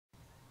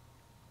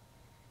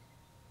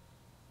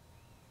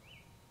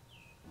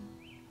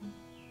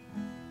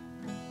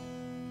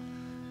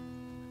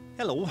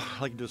Hello,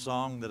 I'd like to do a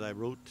song that I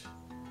wrote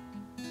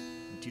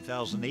in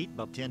 2008,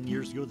 about 10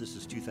 years ago. This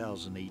is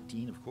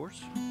 2018, of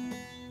course.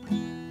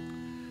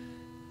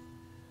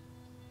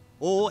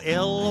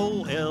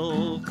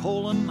 LOL,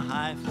 colon,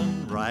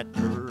 hyphen, right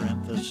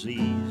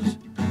parentheses.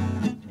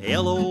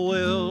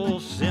 LOL,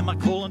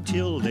 semicolon,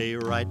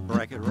 tilde, right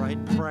bracket,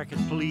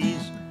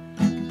 please.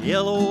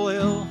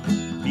 LOL,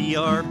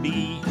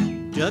 BRB,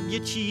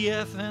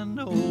 WTF, and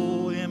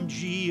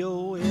OMG,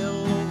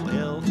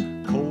 LOL,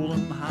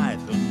 colon,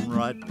 hyphen,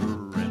 right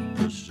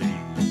parentheses.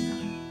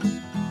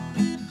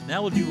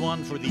 Now we'll do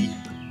one for the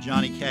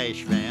Johnny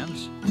Cash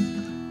fans.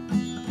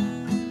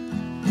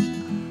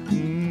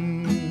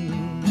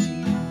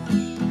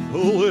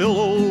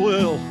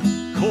 LOL,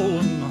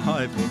 colon,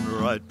 hyphen,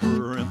 right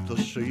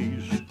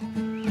parentheses.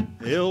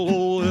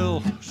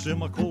 LOL,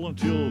 semicolon,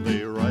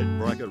 tilde, right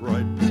bracket,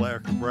 please.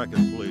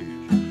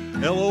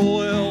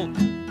 LOL,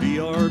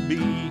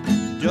 BRB,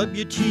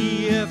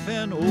 WTF,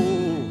 and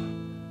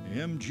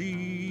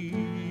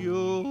OMG,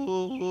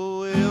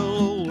 LOL,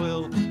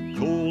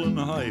 colon,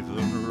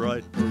 hyphen,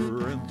 right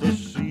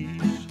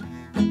parentheses.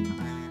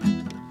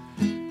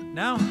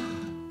 Now,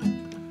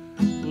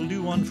 we'll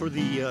do one for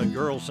the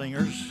girl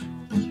singers.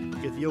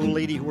 Get the old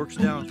lady who works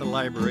down at the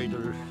library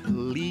to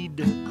lead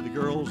the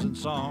girls in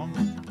song.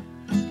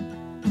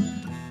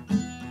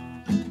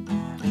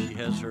 She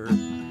has her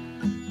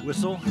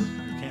whistle,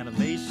 her can of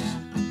mace.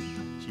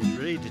 She's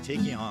ready to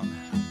take you on.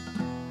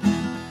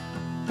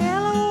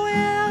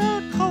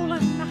 LOL,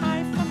 colon,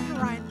 hyphen,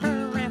 right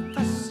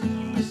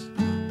parentheses.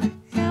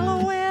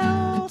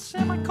 LOL,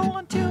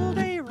 semicolon, tilde,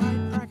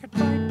 right bracket,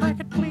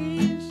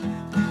 please.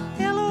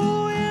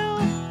 LOL,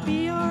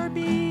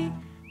 BRB,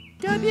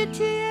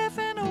 WTF,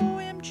 and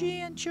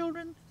OMG. And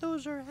children,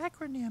 those are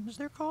acronyms.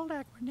 They're called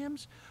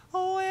acronyms.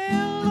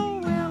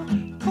 LOL,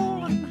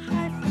 colon,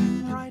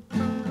 hyphen, right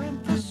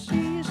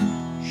parentheses.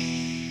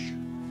 Shh.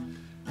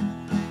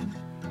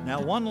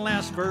 Now one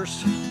last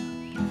verse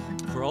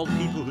for all the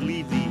people who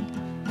leave the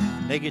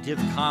negative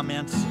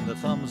comments and the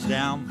thumbs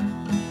down.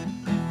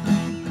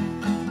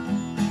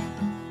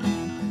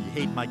 You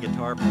hate my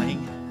guitar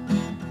playing?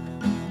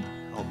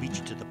 I'll beat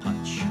you to the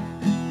punch.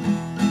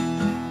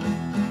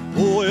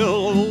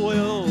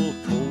 LOL,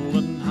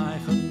 colon,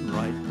 hyphen,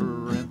 right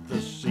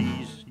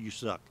parentheses. You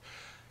suck.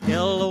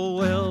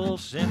 LOL,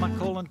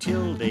 semicolon,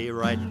 tilde,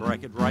 right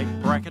bracket,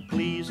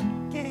 please.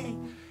 Okay.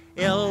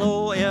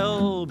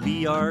 LOL,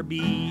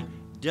 BRB,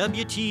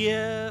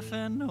 WTF,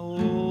 and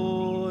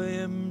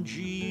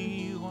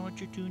OMG. Why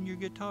don't you tune your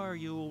guitar,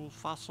 you old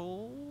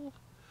fossil?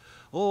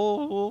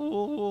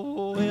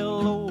 LOL,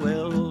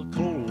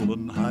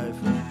 colon,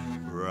 hyphen,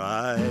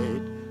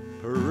 right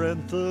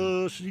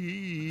parentheses.